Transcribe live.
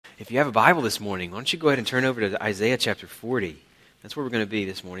If you have a Bible this morning, why don't you go ahead and turn over to Isaiah chapter 40. That's where we're going to be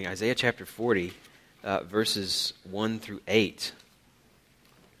this morning. Isaiah chapter 40, verses 1 through 8.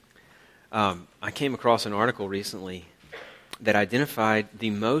 I came across an article recently that identified the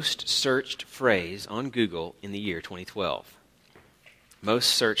most searched phrase on Google in the year 2012. Most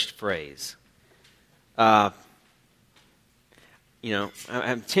searched phrase. I'm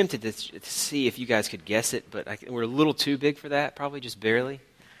tempted to see if you guys could guess it, but we're a little too big for that, probably just barely.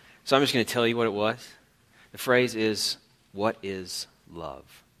 So I'm just going to tell you what it was. The phrase is, what is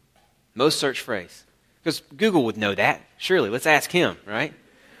love? Most searched phrase. Because Google would know that. Surely, let's ask him, right?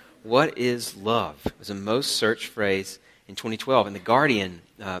 What is love? It was the most searched phrase in 2012. And the Guardian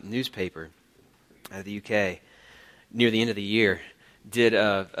newspaper out of the UK, near the end of the year, did,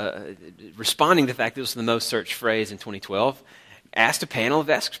 responding to the fact that it was the most searched phrase in 2012, asked a panel of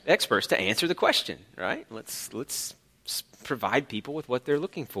experts to answer the question, right? Let's provide people with what they're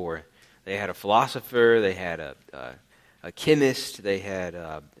looking for. They had a philosopher, they had a chemist, they had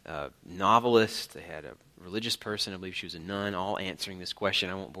a novelist, they had a religious person, I believe she was a nun, all answering this question.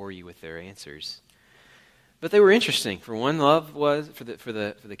 I won't bore you with their answers. But they were interesting. For one, love was for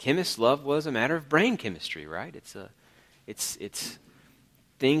the chemist, love was a matter of brain chemistry, right? It's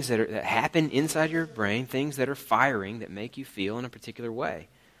things that happen inside your brain, things that are firing that make you feel in a particular way.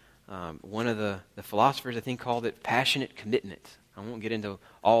 One of the philosophers, I think, called it passionate commitment. I won't get into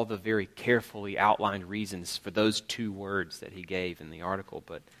all the very carefully outlined reasons for those two words that he gave in the article,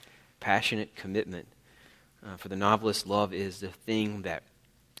 but passionate commitment. For the novelist, love is the thing that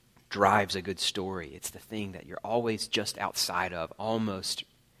drives a good story. It's the thing that you're always just outside of, almost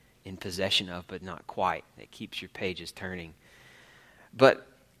in possession of, but not quite. It keeps your pages turning. But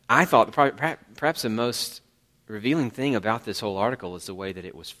I thought perhaps the most revealing thing about this whole article is the way that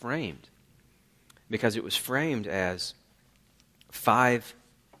it was framed. Because it was framed as 5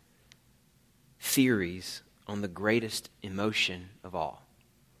 theories on the greatest emotion of all.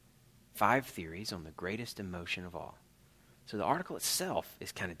 5 theories on the greatest emotion of all. So the article itself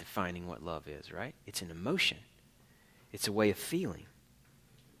is kind of defining what love is, right? It's an emotion. It's a way of feeling.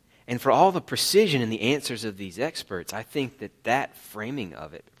 And for all the precision in the answers of these experts, I think that framing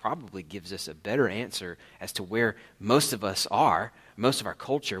of it probably gives us a better answer as to where most of us are, most of our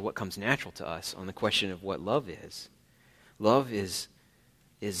culture, what comes natural to us on the question of what love is. Love is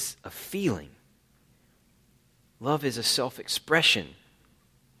a feeling. Love is a self-expression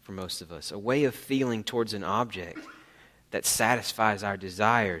for most of us, a way of feeling towards an object that satisfies our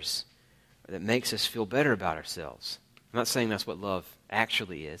desires, or that makes us feel better about ourselves. I'm not saying that's what love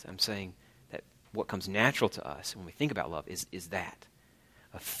actually is. I'm saying that what comes natural to us when we think about love is that.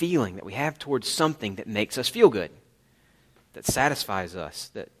 A feeling that we have towards something that makes us feel good, that satisfies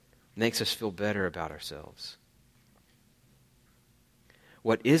us, that makes us feel better about ourselves.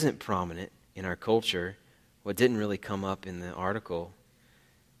 What isn't prominent in our culture, what didn't really come up in the article,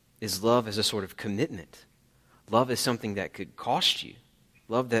 is love as a sort of commitment. Love is something that could cost you.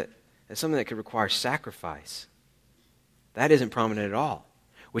 Love that is something that could require sacrifice. That isn't prominent at all,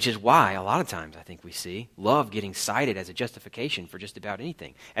 which is why a lot of times I think we see love getting cited as a justification for just about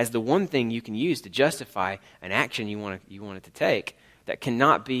anything, as the one thing you can use to justify an action you want it to take that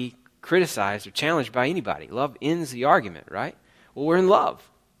cannot be criticized or challenged by anybody. Love ends the argument, right? Well, we're in love,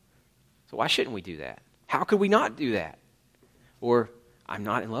 so why shouldn't we do that? How could we not do that? Or, I'm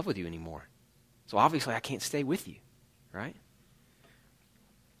not in love with you anymore, so obviously I can't stay with you, right?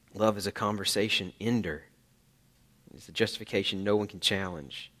 Love is a conversation ender. It's a justification no one can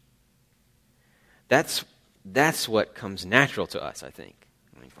challenge. That's what comes natural to us, I think.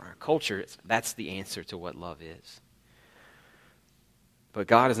 For our culture, that's the answer to what love is. But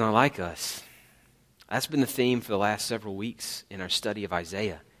God is not like us. That's been the theme for the last several weeks in our study of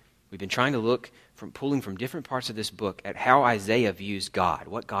Isaiah. We've been trying to look pulling from different parts of this book at how Isaiah views God,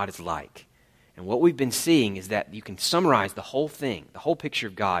 what God is like. And what we've been seeing is that you can summarize the whole thing, the whole picture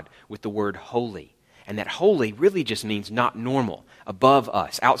of God, with the word holy. And that holy really just means not normal, above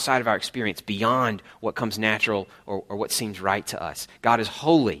us, outside of our experience, beyond what comes natural or what seems right to us. God is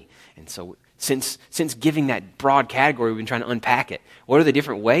holy. And so since giving that broad category, we've been trying to unpack it. What are the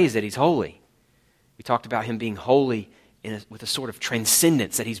different ways that he's holy? We talked about him being holy with a sort of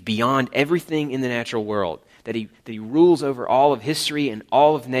transcendence, that he's beyond everything in the natural world, that he rules over all of history and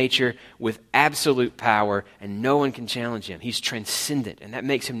all of nature with absolute power, and no one can challenge him. He's transcendent, and that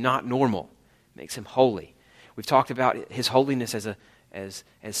makes him not normal. Makes him holy. We've talked about his holiness as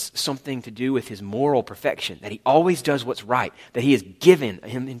something to do with his moral perfection, that he always does what's right, that he has given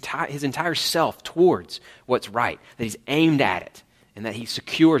his entire self towards what's right, that he's aimed at it, and that he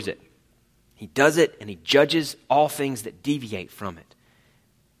secures it. He does it, and he judges all things that deviate from it.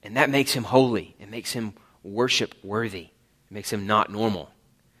 And that makes him holy. It makes him worship worthy. It makes him not normal.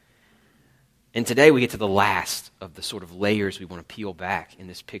 And today we get to the last of the sort of layers we want to peel back in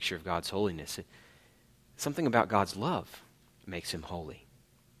this picture of God's holiness. Something about God's love makes him holy.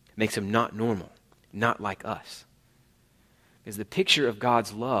 It makes him not normal, not like us. Because the picture of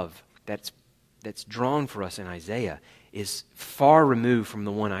God's love that's drawn for us in Isaiah is far removed from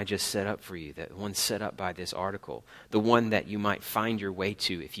the one I just set up for you, the one set up by this article, the one that you might find your way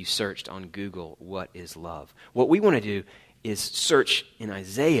to if you searched on Google, what is love? What we want to do is search in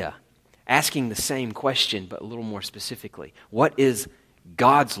Isaiah, asking the same question, but a little more specifically. What is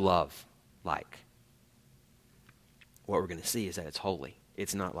God's love like? What we're going to see is that it's holy.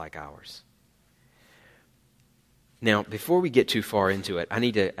 It's not like ours. Now, before we get too far into it, I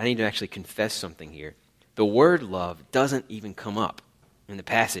need to actually confess something here. The word love doesn't even come up in the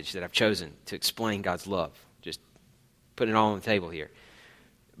passage that I've chosen to explain God's love. Just putting it all on the table here.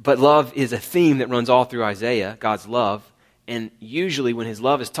 But love is a theme that runs all through Isaiah, God's love. And usually when his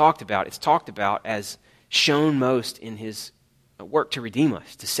love is talked about, it's talked about as shown most in his work to redeem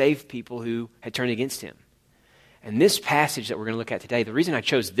us, to save people who had turned against him. And this passage that we're going to look at today, the reason I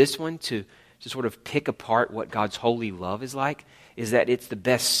chose this one to sort of pick apart what God's holy love is like, is that it's the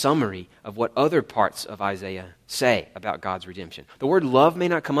best summary of what other parts of Isaiah say about God's redemption. The word love may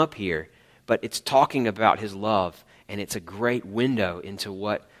not come up here, but it's talking about his love, and it's a great window into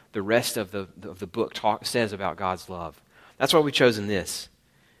what the rest of the book says about God's love. That's why we've chosen this.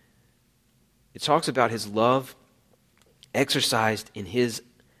 It talks about his love exercised in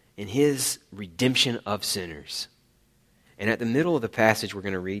his redemption of sinners. And at the middle of the passage we're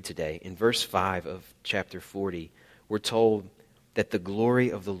going to read today, in verse 5 of chapter 40, we're told that the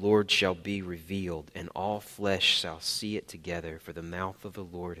glory of the Lord shall be revealed, and all flesh shall see it together, for the mouth of the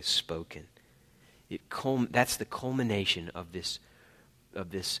Lord has spoken. That's the culmination of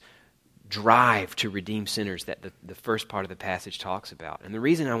this drive to redeem sinners that the first part of the passage talks about. And the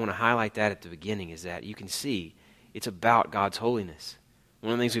reason I want to highlight that at the beginning is that you can see it's about God's holiness.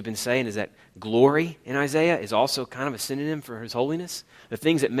 One of the things we've been saying is that glory in Isaiah is also kind of a synonym for his holiness. The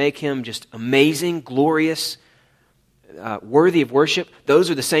things that make him just amazing, glorious, worthy of worship, those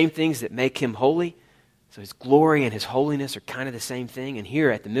are the same things that make him holy. So his glory and his holiness are kind of the same thing. And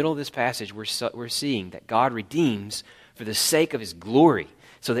here at the middle of this passage, we're seeing that God redeems for the sake of his glory,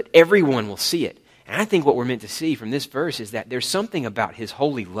 so that everyone will see it. And I think what we're meant to see from this verse is that there's something about his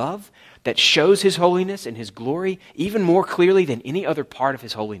holy love that shows his holiness and his glory even more clearly than any other part of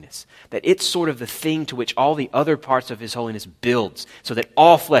his holiness. That it's sort of the thing to which all the other parts of his holiness builds, so that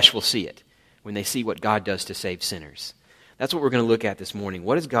all flesh will see it when they see what God does to save sinners. That's what we're going to look at this morning.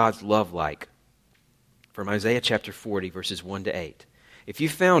 What is God's love like? From Isaiah chapter 40, verses 1 to 8. If you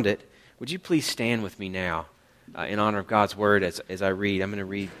found it, would you please stand with me now in honor of God's word as I read. I'm going to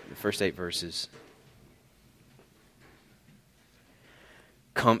read the first 8 verses.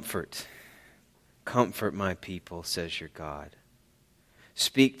 Comfort, comfort my people, says your God.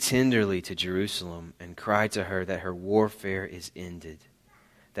 Speak tenderly to Jerusalem and cry to her that her warfare is ended,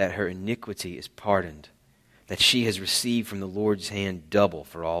 that her iniquity is pardoned, that she has received from the Lord's hand double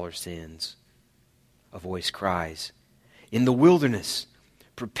for all her sins. A voice cries, in the wilderness,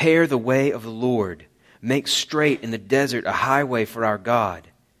 prepare the way of the Lord. Make straight in the desert a highway for our God.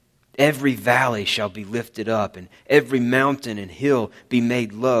 Every valley shall be lifted up, and every mountain and hill be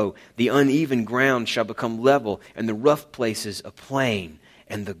made low. The uneven ground shall become level, and the rough places a plain.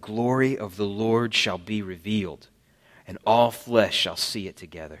 And the glory of the Lord shall be revealed, and all flesh shall see it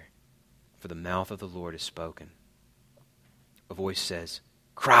together. For the mouth of the Lord has spoken. A voice says,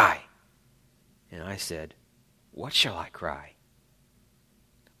 cry. And I said, what shall I cry?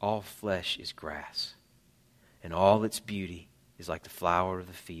 All flesh is grass, and all its beauty is like the flower of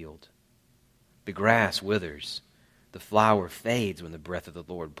the field. The grass withers, the flower fades when the breath of the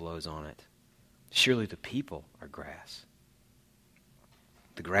Lord blows on it. Surely the people are grass.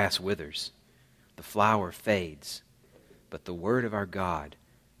 The grass withers, the flower fades, but the word of our God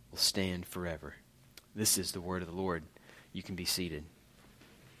will stand forever. This is the word of the Lord. You can be seated.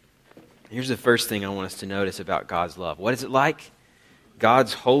 Here's the first thing I want us to notice about God's love. What is it like?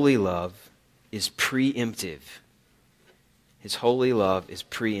 God's holy love is preemptive. His holy love is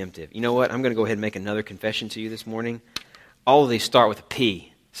preemptive. You know what? I'm going to go ahead and make another confession to you this morning. All of these start with a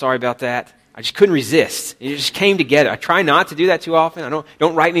P. Sorry about that. I just couldn't resist. It just came together. I try not to do that too often.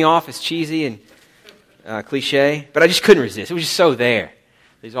 Don't write me off as cheesy and cliche, but I just couldn't resist. It was just so there.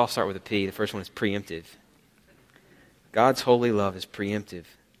 These all start with a P. The first one is preemptive. God's holy love is preemptive.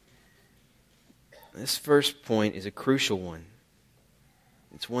 This first point is a crucial one.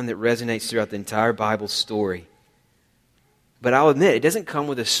 It's one that resonates throughout the entire Bible story. But I'll admit, it doesn't come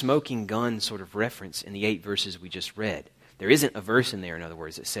with a smoking gun sort of reference in the 8 verses we just read. There isn't a verse in there, in other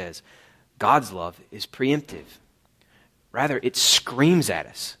words, that says God's love is preemptive. Rather, it screams at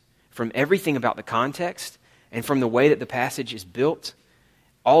us from everything about the context and from the way that the passage is built.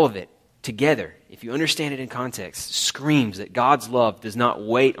 All of it together, if you understand it in context, screams that God's love does not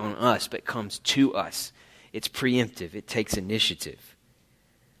wait on us but comes to us. It's preemptive. It takes initiative.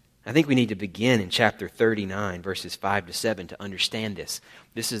 I think we need to begin in chapter 39, verses 5 to 7 to understand this.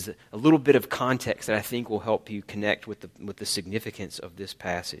 This is a little bit of context that I think will help you connect with the significance of this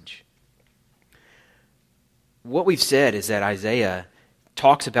passage. What we've said is that Isaiah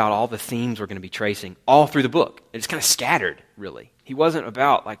talks about all the themes we're going to be tracing all through the book. It's kind of scattered, really. He wasn't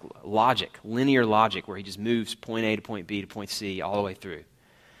about like logic, linear logic, where he just moves point A to point B to point C all the way through.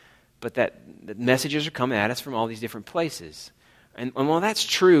 But that the messages are coming at us from all these different places. And while that's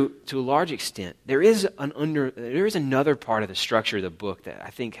true to a large extent, there is another part of the structure of the book that I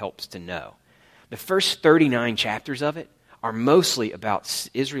think helps to know. The first 39 chapters of it are mostly about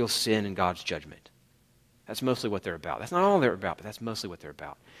Israel's sin and God's judgment. That's mostly what they're about. That's not all they're about, but that's mostly what they're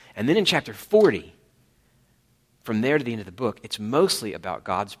about. And then in chapter 40, from there to the end of the book, it's mostly about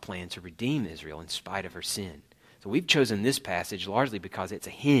God's plan to redeem Israel in spite of her sin. So we've chosen this passage largely because it's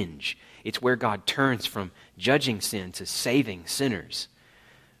a hinge. It's where God turns from judging sin to saving sinners.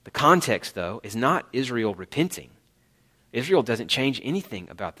 The context, though, is not Israel repenting. Israel doesn't change anything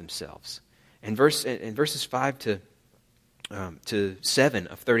about themselves. And verses 5 to 7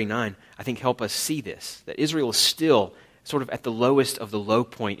 of 39, I think, help us see this, that Israel is still sort of at the lowest of the low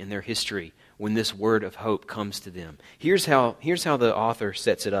point in their history when this word of hope comes to them. Here's how the author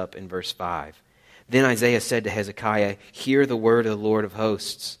sets it up in verse 5. Then Isaiah said to Hezekiah, "Hear the word of the Lord of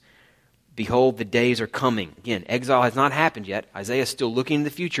hosts. Behold, the days are coming." Again, exile has not happened yet. Isaiah is still looking in the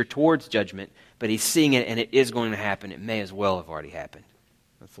future towards judgment, but he's seeing it, and it is going to happen. It may as well have already happened.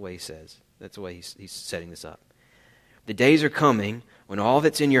 That's the way he says. That's the way he's setting this up. The days are coming when all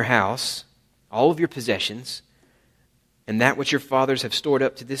that's in your house, all of your possessions, and that which your fathers have stored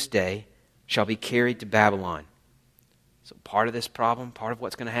up to this day, shall be carried to Babylon. So part of this problem, part of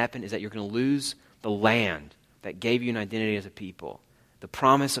what's going to happen, is that you're going to lose the land that gave you an identity as a people. The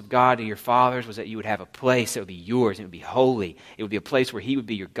promise of God to your fathers was that you would have a place that would be yours, and it would be holy. It would be a place where He would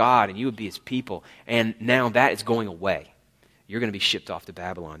be your God, and you would be His people. And now that is going away. You're going to be shipped off to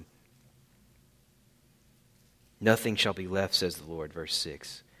Babylon. Nothing shall be left, says the Lord, verse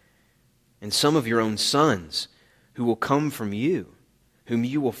 6. And some of your own sons who will come from you, whom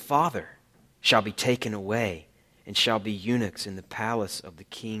you will father, shall be taken away, and shall be eunuchs in the palace of the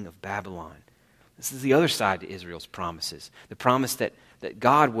king of Babylon. This is the other side to Israel's promises. The promise that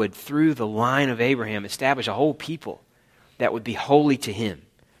God would, through the line of Abraham, establish a whole people that would be holy to Him,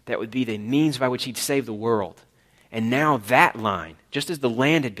 that would be the means by which He'd save the world. And now that line, just as the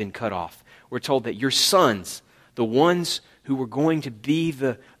land had been cut off, we're told that your sons, the ones who were going to be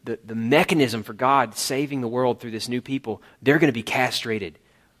the mechanism for God saving the world through this new people, they're going to be castrated.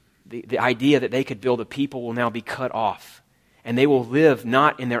 The idea that they could build a people will now be cut off. And they will live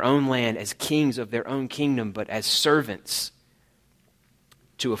not in their own land as kings of their own kingdom, but as servants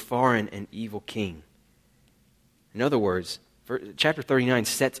to a foreign and evil king. In other words, chapter 39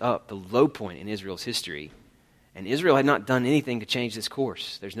 sets up the low point in Israel's history. And Israel had not done anything to change this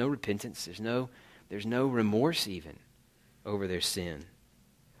course. There's no repentance. There's no remorse even over their sin.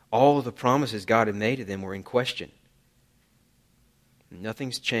 All of the promises God had made to them were in question.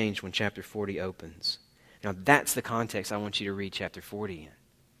 Nothing's changed when chapter 40 opens. Now that's the context I want you to read chapter 40 in.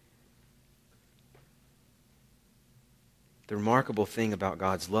 The remarkable thing about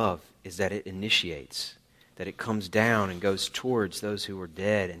God's love is that it initiates, that it comes down and goes towards those who are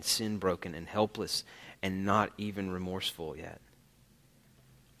dead and sin-broken and helpless and not even remorseful yet.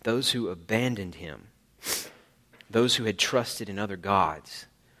 Those who abandoned Him, those who had trusted in other gods,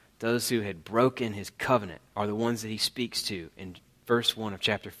 those who had broken His covenant are the ones that He speaks to in verse 1 of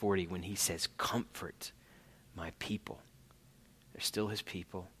chapter 40 when He says, "Comfort my people." They're still His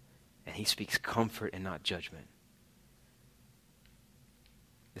people, and He speaks comfort and not judgment.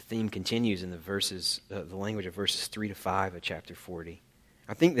 The theme continues in the language of verses 3 to 5 of chapter 40.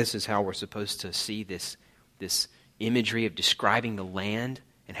 I think this is how we're supposed to see this imagery of describing the land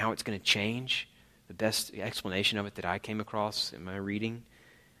and how it's going to change. The best explanation of it that I came across in my reading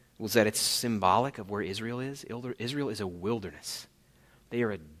was that it's symbolic of where Israel is. Israel is a wilderness. They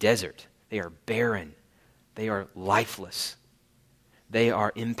are a desert. They are barren. They are lifeless. They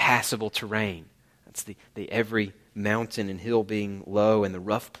are impassable terrain. That's the every mountain and hill being low and the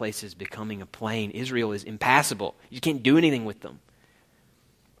rough places becoming a plain. Israel is impassable. You can't do anything with them.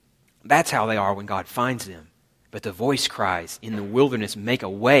 That's how they are when God finds them. But the voice cries in the wilderness, make a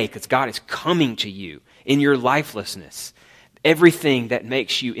way, because God is coming to you in your lifelessness. Everything that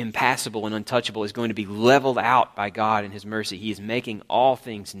makes you impassable and untouchable is going to be leveled out by God and His mercy. He is making all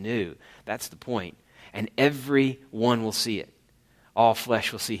things new. That's the point. And everyone will see it. All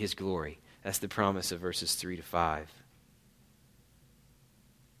flesh will see His glory. That's the promise of verses 3 to 5.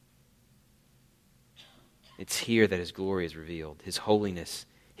 It's here that His glory is revealed. His holiness,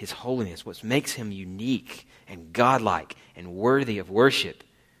 what makes Him unique and godlike and worthy of worship.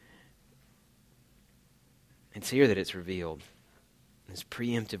 It's here that it's revealed. His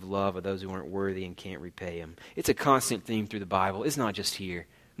preemptive love of those who aren't worthy and can't repay Him. It's a constant theme through the Bible. It's not just here.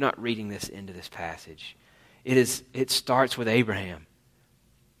 I'm not reading this into this passage. It starts with Abraham.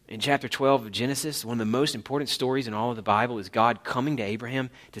 In chapter 12 of Genesis, one of the most important stories in all of the Bible is God coming to Abraham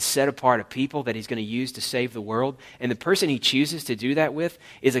to set apart a people that He's going to use to save the world. And the person He chooses to do that with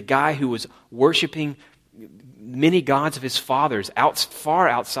is a guy who was worshiping many gods of his fathers far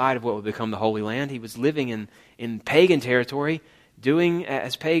outside of what would become the Holy Land. He was living in pagan territory, doing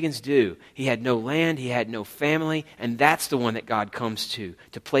as pagans do. He had no land, he had no family, and that's the one that God comes to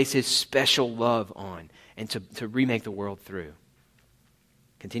place His special love on and to remake the world through.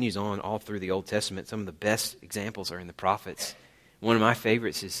 Continues on all through the Old Testament. Some of the best examples are in the prophets. One of my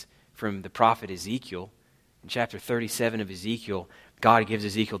favorites is from the prophet Ezekiel. In chapter 37 of Ezekiel, God gives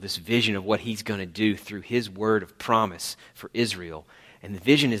Ezekiel this vision of what He's going to do through His word of promise for Israel. And the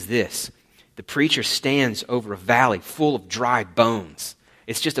vision is this. The preacher stands over a valley full of dry bones.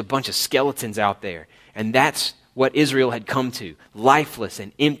 It's just a bunch of skeletons out there. And that's what Israel had come to. Lifeless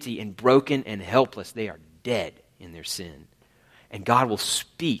and empty and broken and helpless. They are dead in their sin. And God will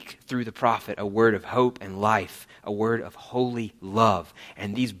speak through the prophet a word of hope and life, a word of holy love.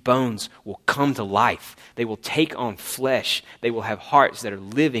 And these bones will come to life. They will take on flesh. They will have hearts that are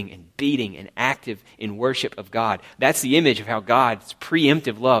living and beating and active in worship of God. That's the image of how God's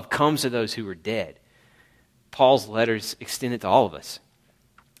preemptive love comes to those who are dead. Paul's letters extend it to all of us.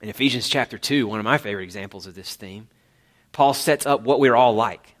 In Ephesians chapter 2, one of my favorite examples of this theme, Paul sets up what we're all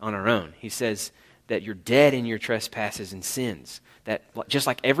like on our own. He says that you're dead in your trespasses and sins, that just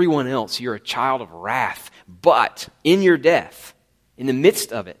like everyone else, you're a child of wrath. But in your death, in the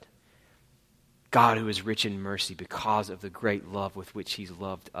midst of it, God, who is rich in mercy because of the great love with which He's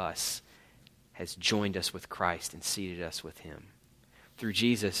loved us, has joined us with Christ and seated us with Him. Through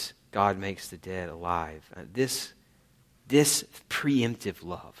Jesus, God makes the dead alive. This preemptive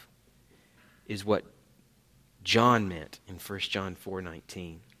love is what John meant in 1 John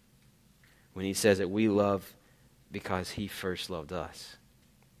 4:19. When he says that we love because He first loved us.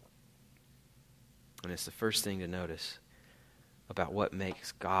 And it's the first thing to notice about what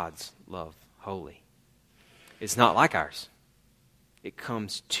makes God's love holy. It's not like ours. It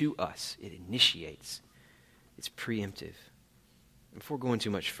comes to us. It initiates. It's preemptive. Before going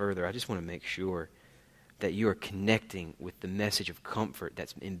too much further, I just want to make sure that you are connecting with the message of comfort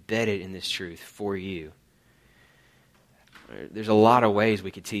that's embedded in this truth for you. There's a lot of ways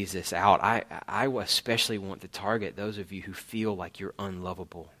we could tease this out. I especially want to target those of you who feel like you're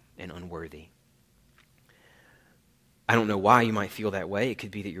unlovable and unworthy. I don't know why you might feel that way. It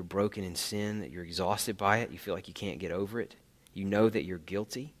could be that you're broken in sin, that you're exhausted by it. You feel like you can't get over it. You know that you're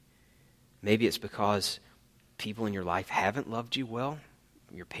guilty. Maybe it's because people in your life haven't loved you well.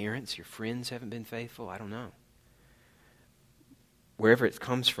 Your parents, your friends haven't been faithful. I don't know. Wherever it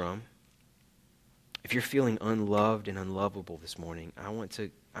comes from, if you're feeling unloved and unlovable this morning, I want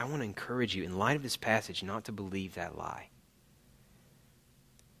to encourage you, in light of this passage, not to believe that lie.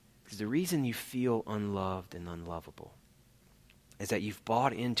 Because the reason you feel unloved and unlovable is that you've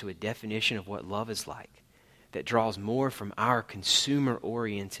bought into a definition of what love is like that draws more from our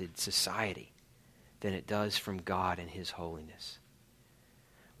consumer-oriented society than it does from God and His holiness.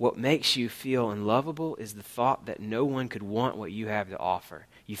 What makes you feel unlovable is the thought that no one could want what you have to offer.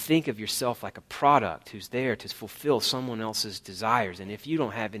 You think of yourself like a product who's there to fulfill someone else's desires. And if you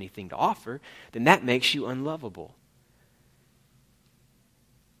don't have anything to offer, then that makes you unlovable.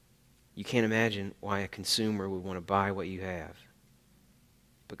 You can't imagine why a consumer would want to buy what you have.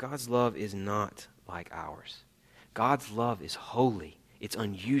 But God's love is not like ours. God's love is holy. It's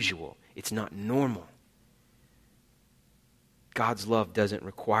unusual. It's not normal. God's love doesn't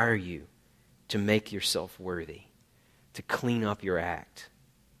require you to make yourself worthy, to clean up your act,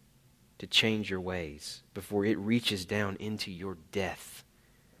 to change your ways before it reaches down into your death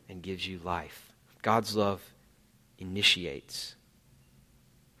and gives you life. God's love initiates.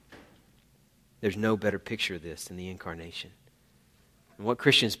 There's no better picture of this than the incarnation. And what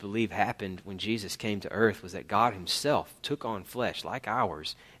Christians believe happened when Jesus came to earth was that God himself took on flesh like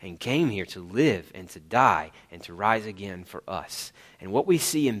ours and came here to live and to die and to rise again for us. And what we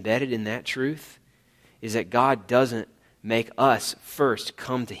see embedded in that truth is that God doesn't make us first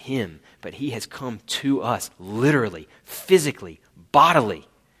come to him, but he has come to us literally, physically, bodily.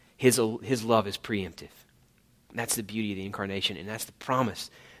 His love is preemptive. And that's the beauty of the incarnation, and that's the promise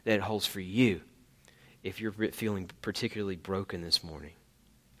that it holds for you if you're feeling particularly broken this morning.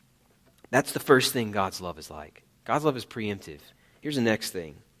 That's the first thing God's love is like. God's love is preemptive. Here's the next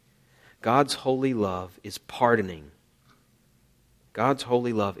thing. God's holy love is pardoning. God's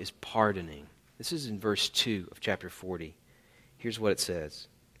holy love is pardoning. This is in verse 2 of chapter 40. Here's what it says.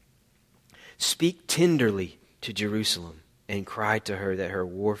 Speak tenderly to Jerusalem and cry to her that her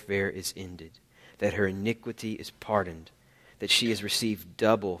warfare is ended, that her iniquity is pardoned, that she has received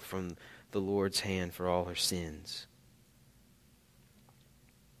double from the Lord's hand for all her sins.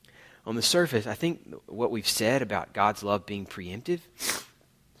 On the surface, I think what we've said about God's love being preemptive,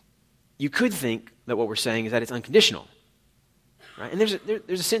 you could think that what we're saying is that it's unconditional. Right? And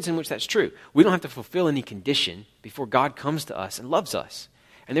there's a sense in which that's true. We don't have to fulfill any condition before God comes to us and loves us.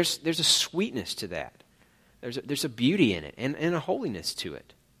 And there's a sweetness to that. There's a beauty in it and a holiness to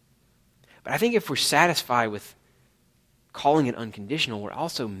it. But I think if we're satisfied with calling it unconditional, we're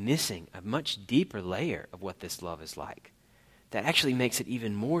also missing a much deeper layer of what this love is like. That actually makes it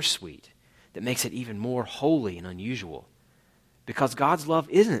even more sweet. That makes it even more holy and unusual. Because God's love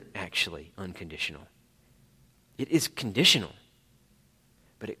isn't actually unconditional. It is conditional.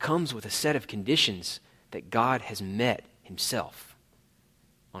 But it comes with a set of conditions that God has met himself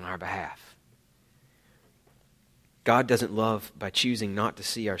on our behalf. God doesn't love by choosing not to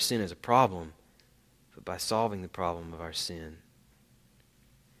see our sin as a problem, but by solving the problem of our sin.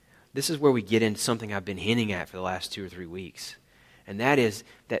 This is where we get into something I've been hinting at for the last 2 or 3 weeks. And that is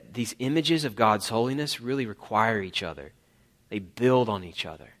that these images of God's holiness really require each other. They build on each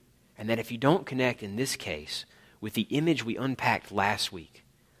other. And that if you don't connect in this case with the image we unpacked last week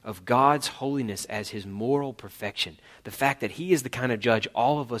of God's holiness as his moral perfection, the fact that he is the kind of judge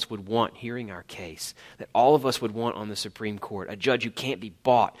all of us would want hearing our case, that all of us would want on the Supreme Court, a judge who can't be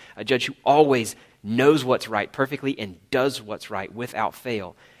bought, a judge who always knows what's right perfectly and does what's right without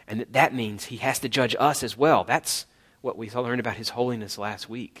fail, and that means he has to judge us as well. That's what we learned about his holiness last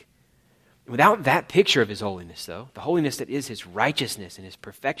week. Without that picture of his holiness, though, the holiness that is his righteousness and his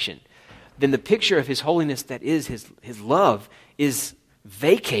perfection, then the picture of his holiness that is his love is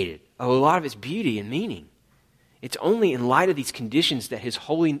vacated of a lot of its beauty and meaning. It's only in light of these conditions that his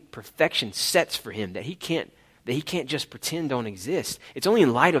holy perfection sets for him, that he can't just pretend don't exist. It's only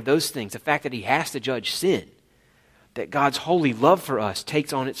in light of those things, the fact that he has to judge sin, that God's holy love for us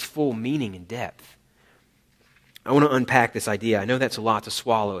takes on its full meaning and depth. I want to unpack this idea. I know that's a lot to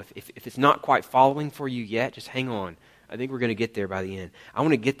swallow. If it's not quite following for you yet, just hang on. I think we're going to get there by the end. I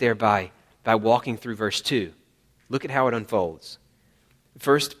want to get there by walking through verse 2. Look at how it unfolds. The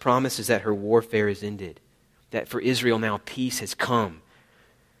first promise is that her warfare is ended, that for Israel now peace has come.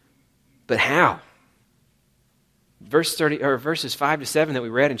 But how? Verses 5 to 7 that we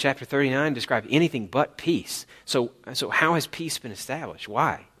read in chapter 39 describe anything but peace. So how has peace been established?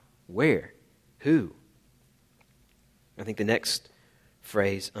 Why? Where? Who? I think the next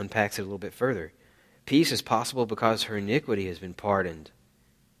phrase unpacks it a little bit further. Peace is possible because her iniquity has been pardoned.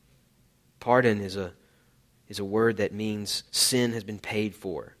 Pardon is a word that means sin has been paid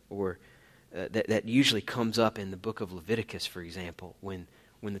for, or that usually comes up in the book of Leviticus, for example, when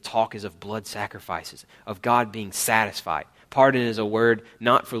the talk is of blood sacrifices, of God being satisfied. Pardon is a word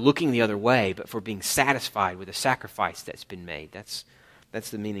not for looking the other way, but for being satisfied with a sacrifice that's been made. That's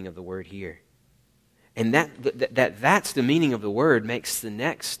the meaning of the word here. And that's the meaning of the word makes the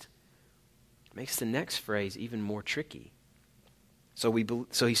next phrase even more tricky. So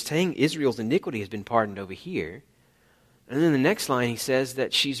he's saying Israel's iniquity has been pardoned over here. And then the next line he says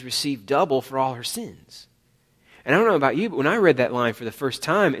that she's received double for all her sins. And I don't know about you, but when I read that line for the first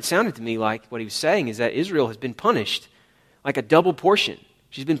time, it sounded to me like what he was saying is that Israel has been punished like a double portion.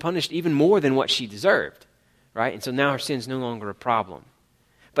 She's been punished even more than what she deserved, right? And so now her sin's no longer a problem.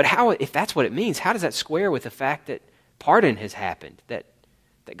 But if that's what it means, how does that square with the fact that pardon has happened, that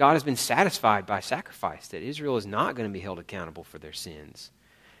God has been satisfied by sacrifice, that Israel is not going to be held accountable for their sins?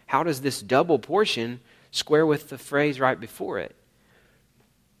 How does this double portion square with the phrase right before it?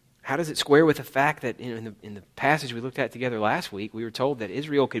 How does it square with the fact that in the passage we looked at together last week, we were told that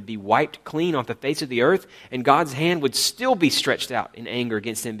Israel could be wiped clean off the face of the earth and God's hand would still be stretched out in anger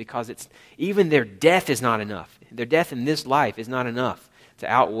against them because even their death is not enough. Their death in this life is not enough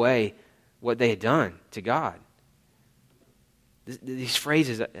to outweigh what they had done to God. These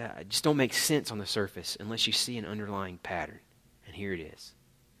phrases just don't make sense on the surface unless you see an underlying pattern. And here it is.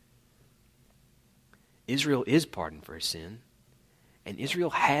 Israel is pardoned for her sin, and Israel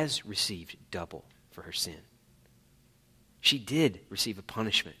has received double for her sin. She did receive a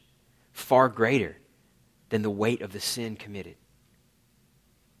punishment far greater than the weight of the sin committed.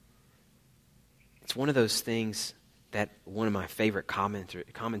 It's one of those things that one of my favorite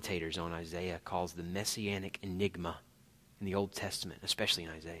commentators on Isaiah calls the messianic enigma in the Old Testament, especially in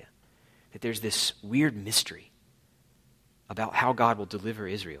Isaiah. That there's this weird mystery about how God will deliver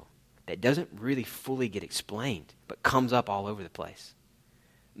Israel that doesn't really fully get explained, but comes up all over the place.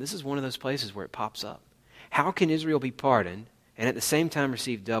 And this is one of those places where it pops up. How can Israel be pardoned and at the same time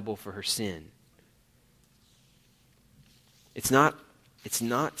receive double for her sin? It's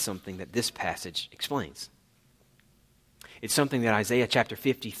not something that this passage explains. It's something that Isaiah chapter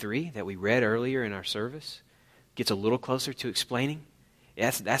 53 that we read earlier in our service gets a little closer to explaining.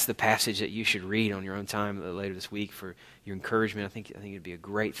 That's the passage that you should read on your own time later this week for your encouragement. I think it'd be a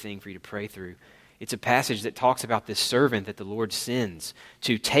great thing for you to pray through. It's a passage that talks about this servant that the Lord sends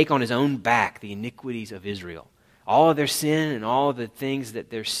to take on his own back the iniquities of Israel. All of their sin and all of the things that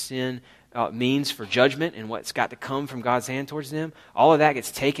their sin means for judgment and what's got to come from God's hand towards them, all of that gets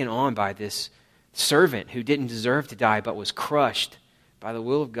taken on by this servant who didn't deserve to die but was crushed by the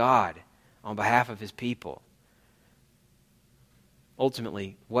will of God on behalf of his people.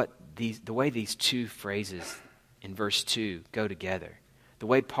 Ultimately, the way these two phrases in verse 2 go together, the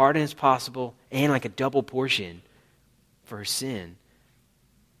way pardon is possible and like a double portion for her sin,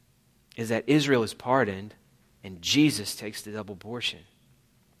 is that Israel is pardoned and Jesus takes the double portion.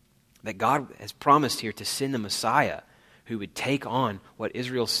 That God has promised here to send the Messiah who would take on what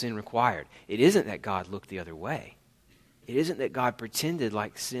Israel's sin required. It isn't that God looked the other way. It isn't that God pretended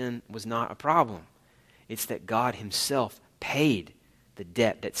like sin was not a problem. It's that God himself paid the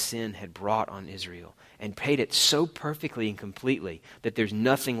debt that sin had brought on Israel and paid it so perfectly and completely that there's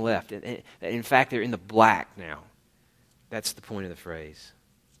nothing left. In fact, they're in the black now. That's the point of the phrase.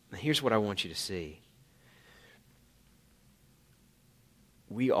 Now, here's what I want you to see.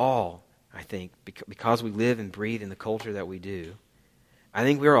 We all, I think, because we live and breathe in the culture that we do, I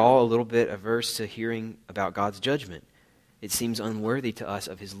think we're all a little bit averse to hearing about God's judgment. It seems unworthy to us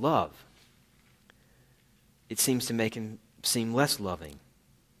of his love. It seems to make him seem less loving,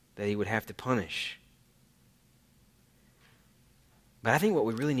 that he would have to punish. But I think what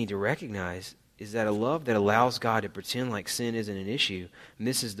we really need to recognize is that a love that allows God to pretend like sin isn't an issue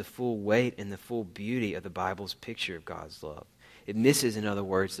misses the full weight and the full beauty of the Bible's picture of God's love. It misses, in other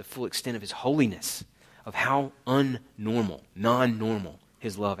words, the full extent of his holiness, of how unnormal, non-normal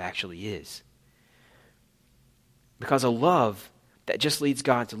his love actually is. Because a love that just leads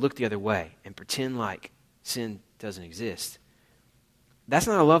God to look the other way and pretend like sin doesn't exist, that's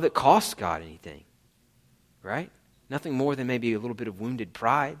not a love that costs God anything, right? Nothing more than maybe a little bit of wounded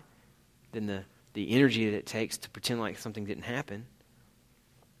pride than the energy that it takes to pretend like something didn't happen.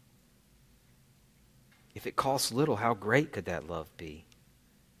 If it costs little, how great could that love be?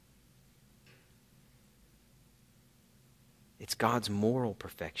 It's God's moral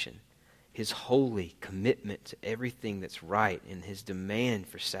perfection, his holy commitment to everything that's right, and his demand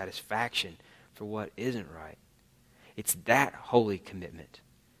for satisfaction for what isn't right. It's that holy commitment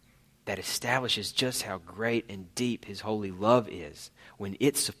that establishes just how great and deep his holy love is when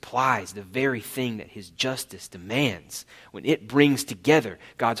it supplies the very thing that his justice demands, when it brings together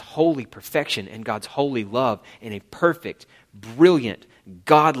God's holy perfection and God's holy love in a perfect, brilliant,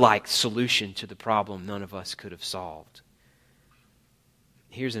 godlike solution to the problem none of us could have solved.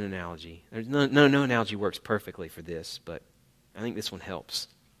 Here's an analogy. No analogy works perfectly for this, but I think this one helps.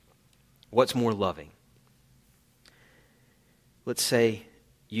 What's more loving? Let's say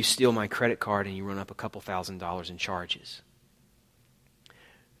you steal my credit card and you run up a couple $1,000s in charges.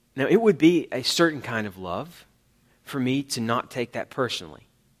 Now, it would be a certain kind of love for me to not take that personally.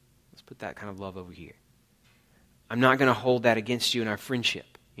 Let's put that kind of love over here. I'm not going to hold that against you in our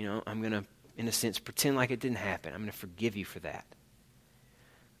friendship. I'm going to, in a sense, pretend like it didn't happen. I'm going to forgive you for that.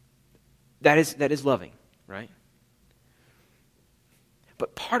 That is loving, right?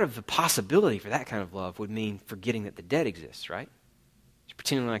 But part of the possibility for that kind of love would mean forgetting that the debt exists, right? Just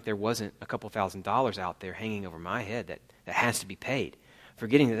pretending like there wasn't a couple $1,000s out there hanging over my head that has to be paid.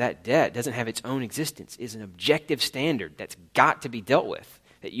 Forgetting that debt doesn't have its own existence, is an objective standard that's got to be dealt with,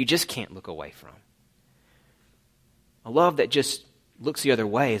 that you just can't look away from. A love that just looks the other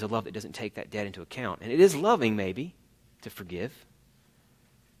way is a love that doesn't take that debt into account. And it is loving, maybe, to forgive.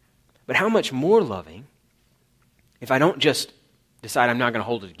 But how much more loving if I don't just decide I'm not going to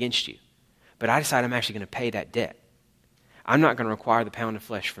hold it against you, but I decide I'm actually going to pay that debt. I'm not going to require the pound of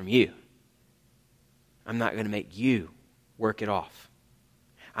flesh from you. I'm not going to make you work it off.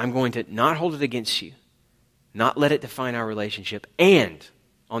 I'm going to not hold it against you, not let it define our relationship, and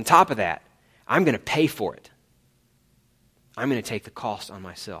on top of that, I'm going to pay for it. I'm going to take the cost on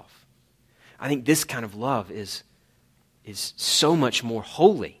myself. I think this kind of love is so much more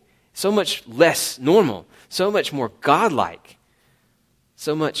holy, so much less normal, so much more godlike,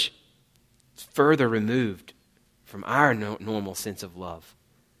 so much further removed from our normal sense of love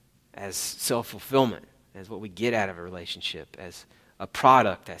as self-fulfillment, as what we get out of a relationship, as a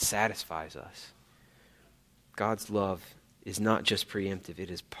product that satisfies us. God's love is not just preemptive,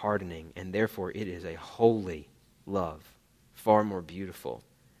 it is pardoning, and therefore it is a holy love, far more beautiful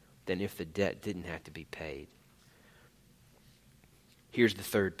than if the debt didn't have to be paid. Here's the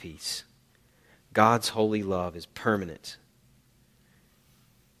third piece. God's holy love is permanent.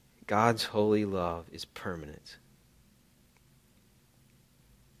 God's holy love is permanent.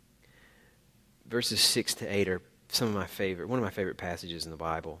 Verses 6 to 8 are one of my favorite passages in the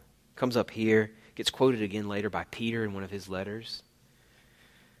Bible. Comes up here, gets quoted again later by Peter in one of his letters.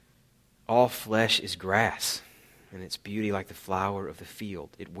 All flesh is grass, and its beauty like the flower of the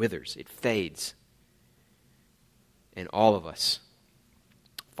field. It withers, it fades. And all of us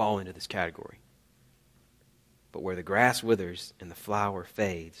fall into this category. But where the grass withers and the flower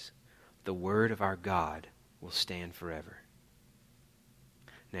fades, the word of our God will stand forever.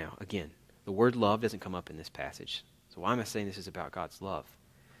 Now, again, the word love doesn't come up in this passage. So why am I saying this is about God's love?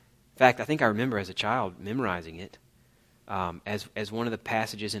 In fact, I think I remember as a child memorizing it as one of the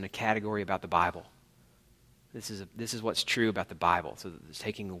passages in a category about the Bible. This is what's true about the Bible. So it's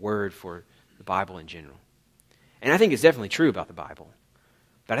taking a word for the Bible in general. And I think it's definitely true about the Bible.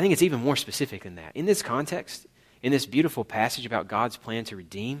 But I think it's even more specific than that. In this context, in this beautiful passage about God's plan to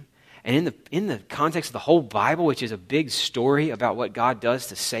redeem, and in the context of the whole Bible, which is a big story about what God does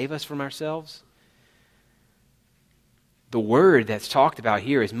to save us from ourselves, the word that's talked about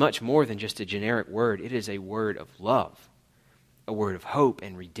here is much more than just a generic word. It is a word of love, a word of hope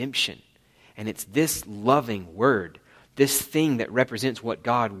and redemption. And it's this loving word, this thing that represents what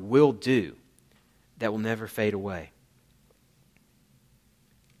God will do, that will never fade away.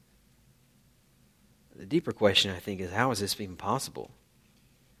 The deeper question, I think, is how is this even possible?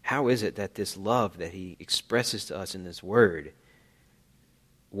 How is it that this love that he expresses to us in this word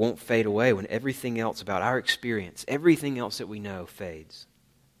won't fade away when everything else about our experience, everything else that we know, fades?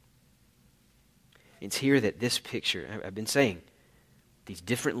 It's here that this picture, I've been saying, these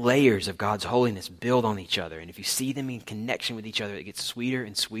different layers of God's holiness build on each other. And if you see them in connection with each other, it gets sweeter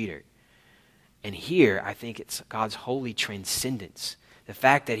and sweeter. And here, I think it's God's holy transcendence. The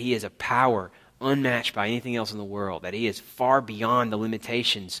fact that he is a power unmatched by anything else in the world, that he is far beyond the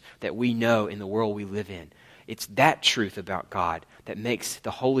limitations that we know in the world we live in. It's that truth about God that makes the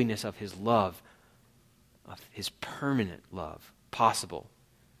holiness of his love, of his permanent love, possible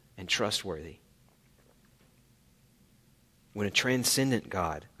and trustworthy. When a transcendent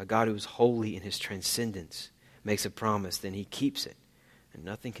God, a God who is holy in his transcendence, makes a promise, then he keeps it, and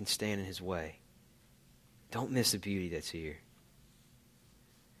nothing can stand in his way. Don't miss the beauty that's here.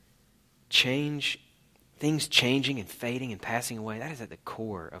 Things changing and fading and passing away, that is at the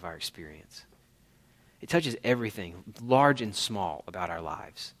core of our experience. It touches everything, large and small, about our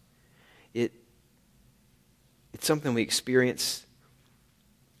lives. It's something we experience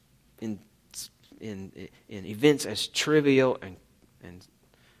in events as trivial and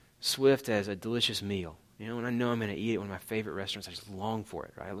swift as a delicious meal. You know, when I know I'm going to eat at one of my favorite restaurants, I just long for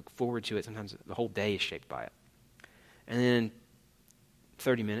it, right? I look forward to it. Sometimes the whole day is shaped by it. And then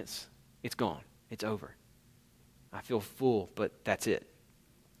 30 minutes, it's gone. It's over. I feel full, but that's it.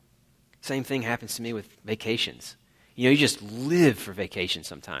 Same thing happens to me with vacations. You know, you just live for vacation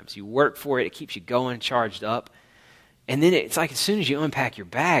sometimes. You work for it. It keeps you going, charged up. And then it's like as soon as you unpack your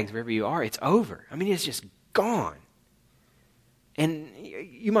bags, wherever you are, it's over. I mean, it's just gone. And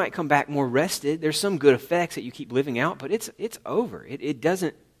you might come back more rested. There's some good effects that you keep living out, but it's over. It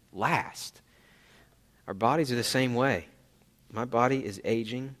doesn't last. Our bodies are the same way. My body is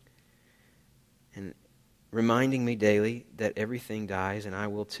aging and reminding me daily that everything dies and I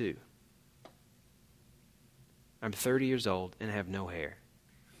will too. I'm 30 years old and have no hair.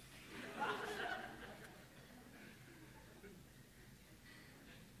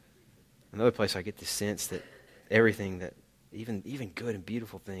 Another place I get the sense that everything that, even good and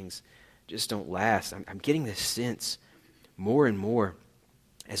beautiful things, just don't last. I'm getting this sense more and more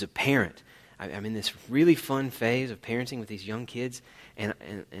as a parent. I'm in this really fun phase of parenting with these young kids, and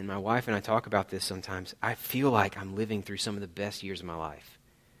my wife and I talk about this sometimes. I feel like I'm living through some of the best years of my life.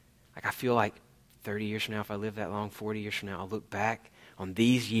 Like I feel like 30 years from now, if I live that long, 40 years from now, I'll look back on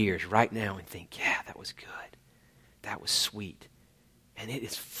these years right now and think, yeah, that was good. That was sweet. And it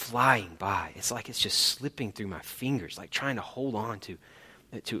is flying by. It's like it's just slipping through my fingers, like trying to hold on to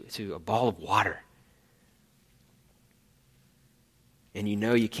a ball of water. And you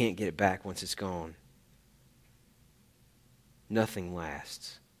know you can't get it back once it's gone. Nothing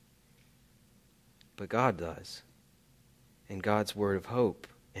lasts. But God does. And God's word of hope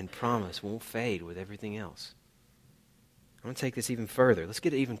and promise won't fade with everything else. I want to take this even further. Let's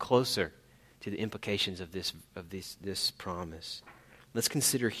get even closer to the implications of this promise. Let's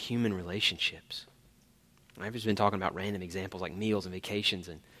consider human relationships. I've just been talking about random examples like meals and vacations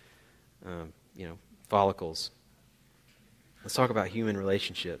and follicles. Let's talk about human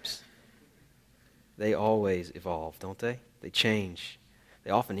relationships. They always evolve, don't they? They change. They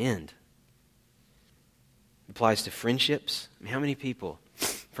often end. It applies to friendships. I mean, how many people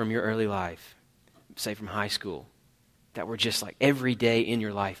from your early life, say from high school, that were just like everyday in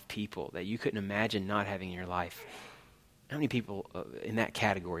your life people that you couldn't imagine not having in your life? How many people in that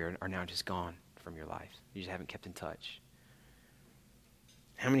category are now just gone from your life? You just haven't kept in touch.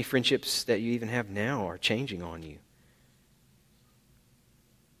 How many friendships that you even have now are changing on you?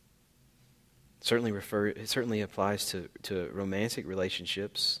 It certainly applies to romantic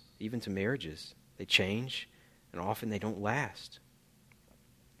relationships, even to marriages. They change, and often they don't last.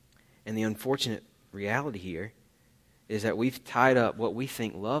 And the unfortunate reality here is that we've tied up what we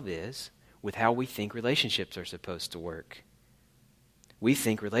think love is with how we think relationships are supposed to work. We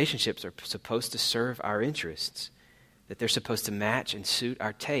think relationships are supposed to serve our interests, that they're supposed to match and suit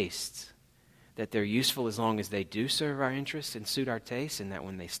our tastes, that they're useful as long as they do serve our interests and suit our tastes, and that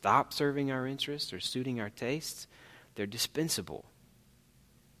when they stop serving our interests or suiting our tastes, they're dispensable.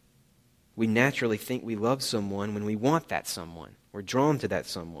 We naturally think we love someone when we want that someone. We're drawn to that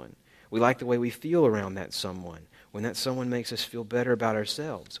someone. We like the way we feel around that someone, when that someone makes us feel better about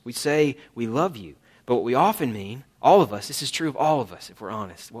ourselves. We say we love you, but what we often mean, all of us, this is true of all of us if we're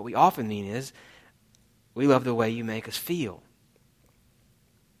honest, what we often mean is, we love the way you make us feel.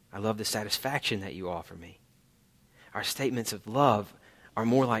 I love the satisfaction that you offer me. Our statements of love are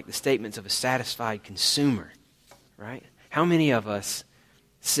more like the statements of a satisfied consumer, right? How many of us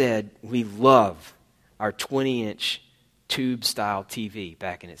said we love our 20-inch tube-style TV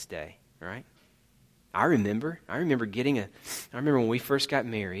back in its day, right? I remember when we first got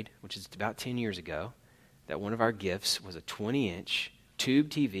married, which is about 10 years ago, that one of our gifts was a 20-inch tube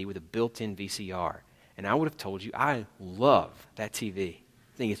TV with a built-in VCR. And I would have told you, I love that TV.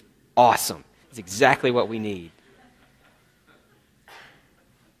 I think it's awesome. It's exactly what we need.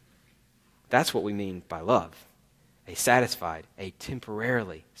 That's what we mean by love. A satisfied, a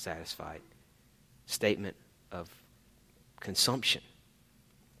temporarily satisfied statement of consumption.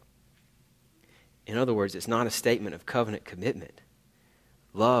 In other words, it's not a statement of covenant commitment.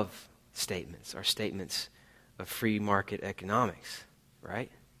 Love statements are statements of free market economics,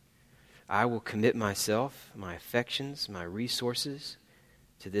 right? I will commit myself, my affections, my resources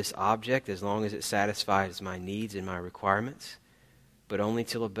to this object as long as it satisfies my needs and my requirements, but only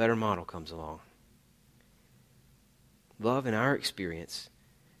till a better model comes along. Love, in our experience,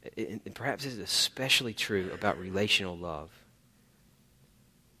 and perhaps this is especially true about relational love,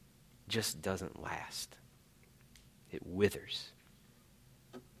 just doesn't last. It withers.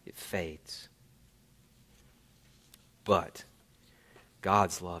 It fades. But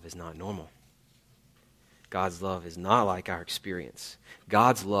God's love is not normal. God's love is not like our experience.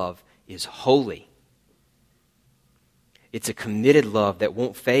 God's love is holy. It's a committed love that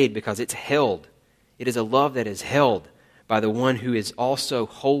won't fade because it's held. It is a love that is held by the one who is also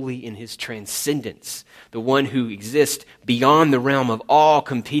holy in his transcendence, the one who exists beyond the realm of all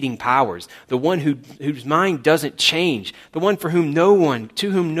competing powers, the one whose mind doesn't change, the one to whom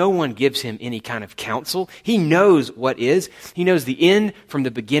no one gives him any kind of counsel. He knows what is. He knows the end from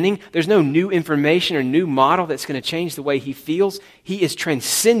the beginning. There's no new information or new model that's going to change the way he feels. He is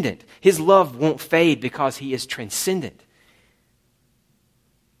transcendent. His love won't fade because he is transcendent.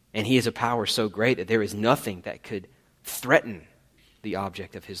 And he is a power so great that there is nothing that could threaten the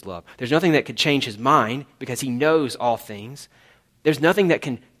object of his love. There's nothing that could change his mind because he knows all things. There's nothing that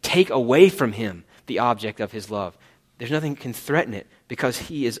can take away from him the object of his love. There's nothing that can threaten it because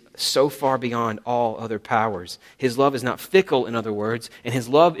he is so far beyond all other powers. His love is not fickle, in other words, and his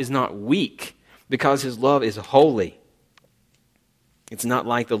love is not weak because his love is holy. It's not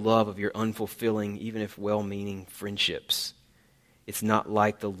like the love of your unfulfilling, even if well-meaning friendships. It's not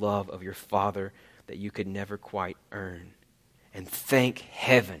like the love of your father that you could never quite earn. And thank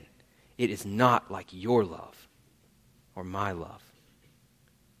heaven, it is not like your love or my love.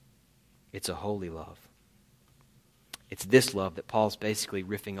 It's a holy love. It's this love that Paul's basically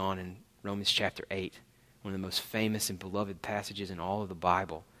riffing on in Romans chapter 8, one of the most famous and beloved passages in all of the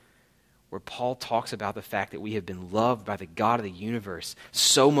Bible, where Paul talks about the fact that we have been loved by the God of the universe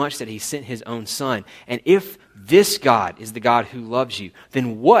so much that he sent his own Son. And if this God is the God who loves you,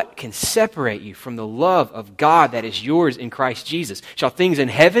 then what can separate you from the love of God that is yours in Christ Jesus? Shall things in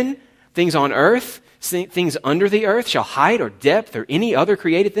heaven, things on earth, things under the earth, shall height or depth or any other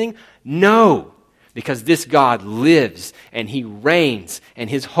created thing? No, because this God lives and he reigns and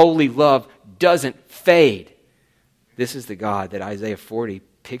his holy love doesn't fade. This is the God that Isaiah 40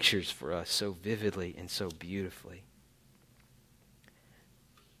 pictures for us so vividly and so beautifully.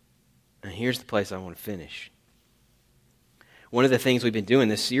 And here's the place I want to finish. One of the things we've been doing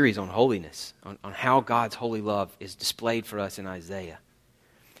this series on holiness, on how God's holy love is displayed for us in Isaiah,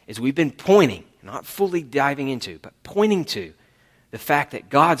 is we've been pointing, not fully diving into, but pointing to the fact that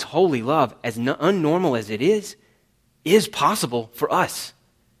God's holy love, as unnormal as it is possible for us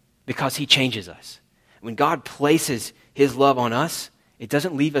because he changes us. When God places his love on us, it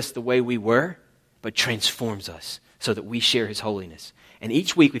doesn't leave us the way we were, but transforms us so that we share his holiness. And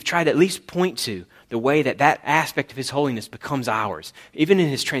each week we've tried to at least point to the way that that aspect of his holiness becomes ours, even in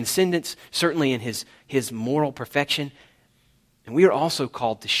his transcendence, certainly in his moral perfection. And we are also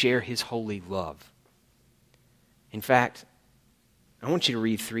called to share his holy love. In fact, I want you to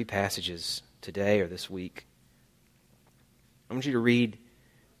read 3 passages today or this week. I want you to read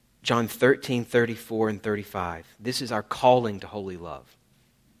John 13, 34, and 35. This is our calling to holy love.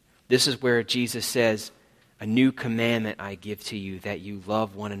 This is where Jesus says, "A new commandment I give to you, that you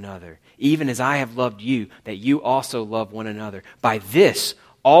love one another. Even as I have loved you, that you also love one another. By this,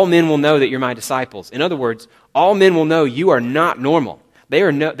 all men will know that you're my disciples." In other words, all men will know you are not normal. They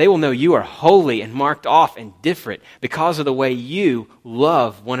will know you are holy and marked off and different because of the way you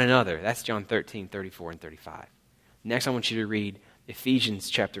love one another. That's John 13, 34, and 35. Next, I want you to read Ephesians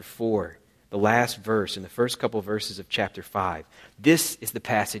chapter 4, the last verse in the first couple verses of chapter 5. This is the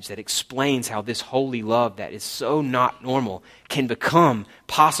passage that explains how this holy love that is so not normal can become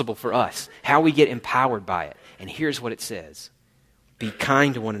possible for us, how we get empowered by it. And here's what it says. "Be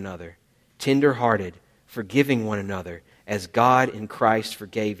kind to one another, tender-hearted, forgiving one another, as God in Christ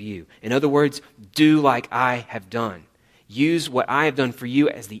forgave you." In other words, do like I have done. Use what I have done for you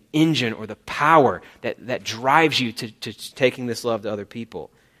as the engine or the power that drives you to taking this love to other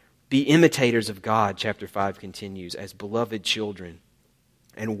people. "Be imitators of God," chapter 5 continues, "as beloved children,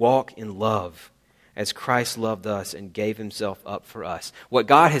 and walk in love, as Christ loved us and gave himself up for us." What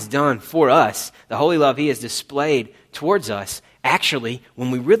God has done for us, the holy love he has displayed towards us, actually, when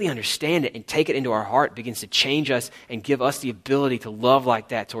we really understand it and take it into our heart, begins to change us and give us the ability to love like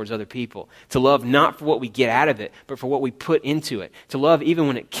that towards other people. To love not for what we get out of it, but for what we put into it. To love even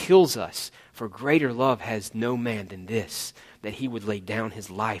when it kills us. For greater love has no man than this, that he would lay down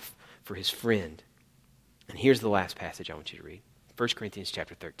his life for his friend. And here's the last passage I want you to read. 1 Corinthians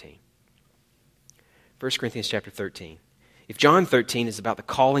chapter 13. 1 Corinthians chapter 13. If John 13 is about the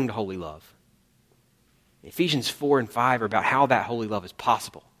calling to holy love, Ephesians 4 and 5 are about how that holy love is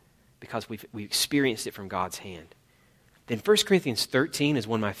possible because we've experienced it from God's hand. Then 1 Corinthians 13 is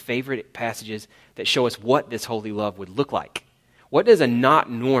one of my favorite passages that show us what this holy love would look like. What does a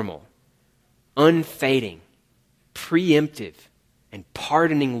not normal, unfading, preemptive, and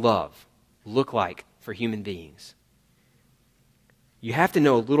pardoning love look like for human beings? You have to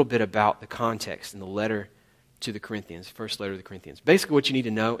know a little bit about the context in the letter to the Corinthians, first letter to the Corinthians. Basically what you need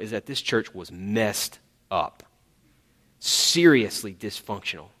to know is that this church was messed up. Seriously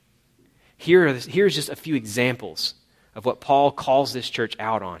dysfunctional. Here's just a few examples of what Paul calls this church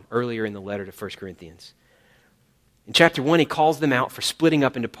out on earlier in the letter to 1 Corinthians. In chapter 1, he calls them out for splitting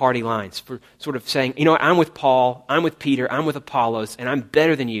up into party lines, for sort of saying, you know what, I'm with Paul, I'm with Peter, I'm with Apollos, and I'm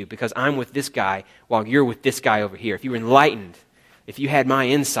better than you because I'm with this guy while you're with this guy over here. If you were enlightened, if you had my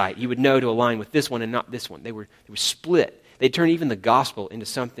insight, you would know to align with this one and not this one. They were split. They turned even the gospel into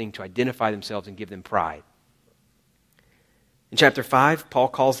something to identify themselves and give them pride. In chapter 5, Paul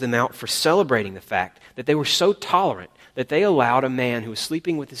calls them out for celebrating the fact that they were so tolerant that they allowed a man who was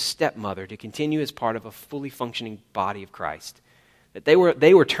sleeping with his stepmother to continue as part of a fully functioning body of Christ. That they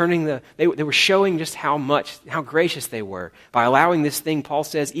were showing just how gracious they were by allowing this thing, Paul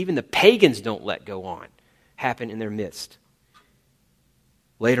says, even the pagans don't let go on, happen in their midst.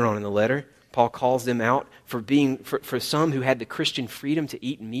 Later on in the letter, Paul calls them out for some who had the Christian freedom to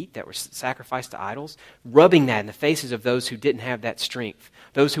eat meat that was sacrificed to idols, rubbing that in the faces of those who didn't have that strength,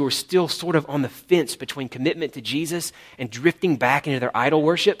 those who were still sort of on the fence between commitment to Jesus and drifting back into their idol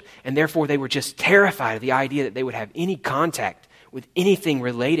worship, and therefore they were just terrified of the idea that they would have any contact with anything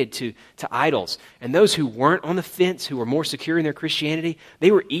related to idols. And those who weren't on the fence, who were more secure in their Christianity,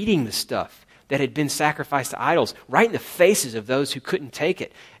 they were eating the stuff that had been sacrificed to idols right in the faces of those who couldn't take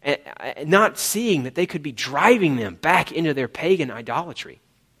it, and not seeing that they could be driving them back into their pagan idolatry.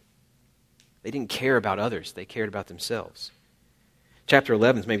 They didn't care about others. They cared about themselves. Chapter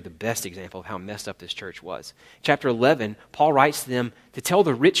 11 is maybe the best example of how messed up this church was. Chapter 11, Paul writes to them to tell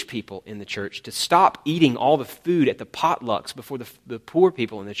the rich people in the church to stop eating all the food at the potlucks before the poor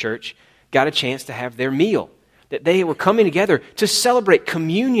people in the church got a chance to have their meal. That they were coming together to celebrate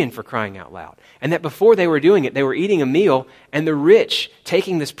communion, for crying out loud. And that before they were doing it, they were eating a meal, and the rich,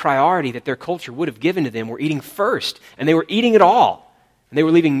 taking this priority that their culture would have given to them, were eating first. And they were eating it all. And they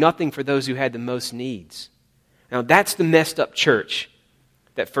were leaving nothing for those who had the most needs. Now that's the messed up church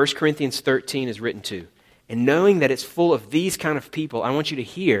that 1 Corinthians 13 is written to. And knowing that it's full of these kind of people, I want you to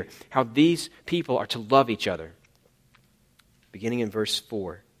hear how these people are to love each other. Beginning in verse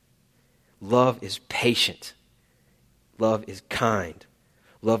 4. Love is patient. Love is kind.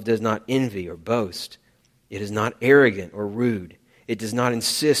 Love does not envy or boast. It is not arrogant or rude. It does not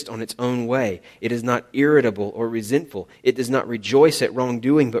insist on its own way. It is not irritable or resentful. It does not rejoice at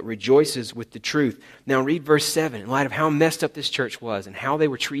wrongdoing, but rejoices with the truth. Now read verse 7 in light of how messed up this church was and how they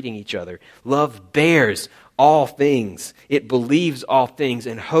were treating each other. Love bears all things. It believes all things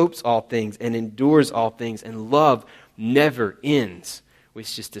and hopes all things and endures all things. And love never ends.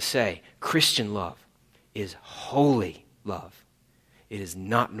 Which is to say, Christian love is holy love. It is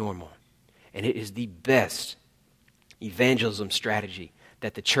not normal. And it is the best evangelism strategy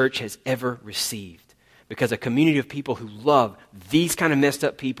that the church has ever received. Because a community of people who love these kind of messed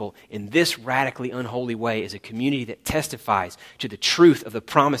up people in this radically unholy way is a community that testifies to the truth of the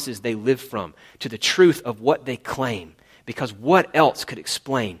promises they live from, to the truth of what they claim. Because what else could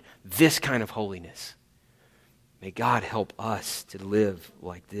explain this kind of holiness? May God help us to live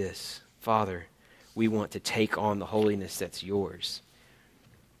like this. Father, we want to take on the holiness that's yours.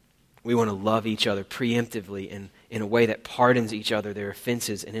 We want to love each other preemptively and in a way that pardons each other their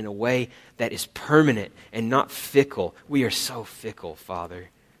offenses and in a way that is permanent and not fickle. We are so fickle, Father.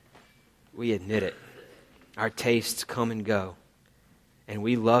 We admit it. Our tastes come and go. And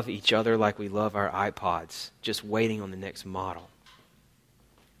we love each other like we love our iPods, just waiting on the next model.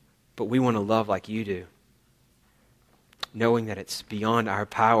 But we want to love like you do. Knowing that it's beyond our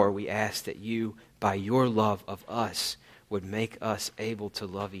power, we ask that you, by your love of us, would make us able to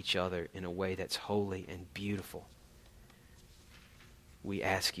love each other in a way that's holy and beautiful. We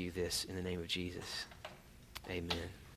ask you this in the name of Jesus. Amen.